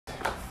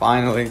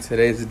Finally,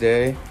 today's the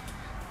day.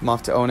 I'm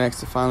off to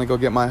Onex to finally go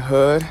get my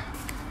hood.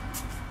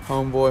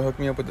 Homeboy hooked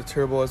me up with the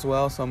turbo as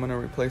well, so I'm gonna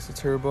replace the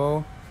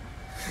turbo.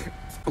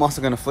 I'm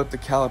also gonna flip the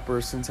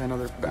calipers since I know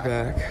they're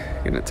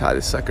back. Gonna tie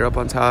this sucker up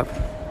on top.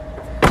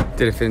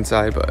 Didn't fit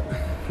inside, but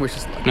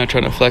I'm not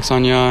trying to flex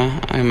on y'all.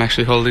 I'm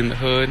actually holding the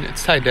hood.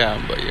 It's tied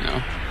down, but you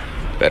know,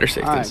 better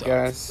safe than sorry.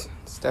 Alright guys,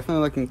 it's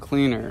definitely looking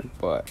cleaner,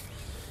 but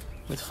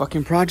with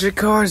fucking project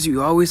cars,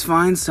 you always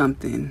find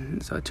something.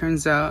 So it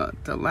turns out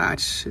the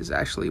latch is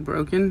actually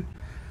broken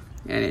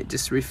and it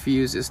just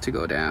refuses to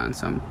go down.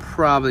 So I'm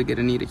probably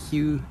gonna need a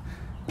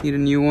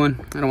new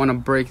one. I don't want to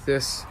break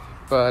this,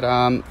 but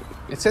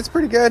it sits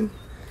pretty good.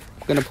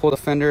 I'm gonna pull the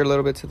fender a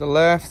little bit to the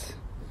left.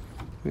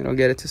 We don't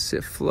get it to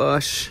sit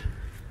flush,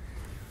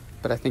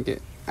 but I think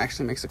it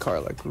actually makes the car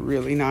look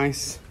really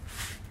nice.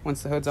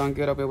 Once the hood's on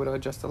good, I'll be able to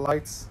adjust the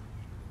lights.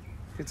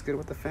 It's good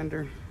with the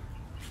fender.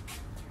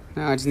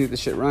 Now I just need the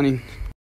shit running.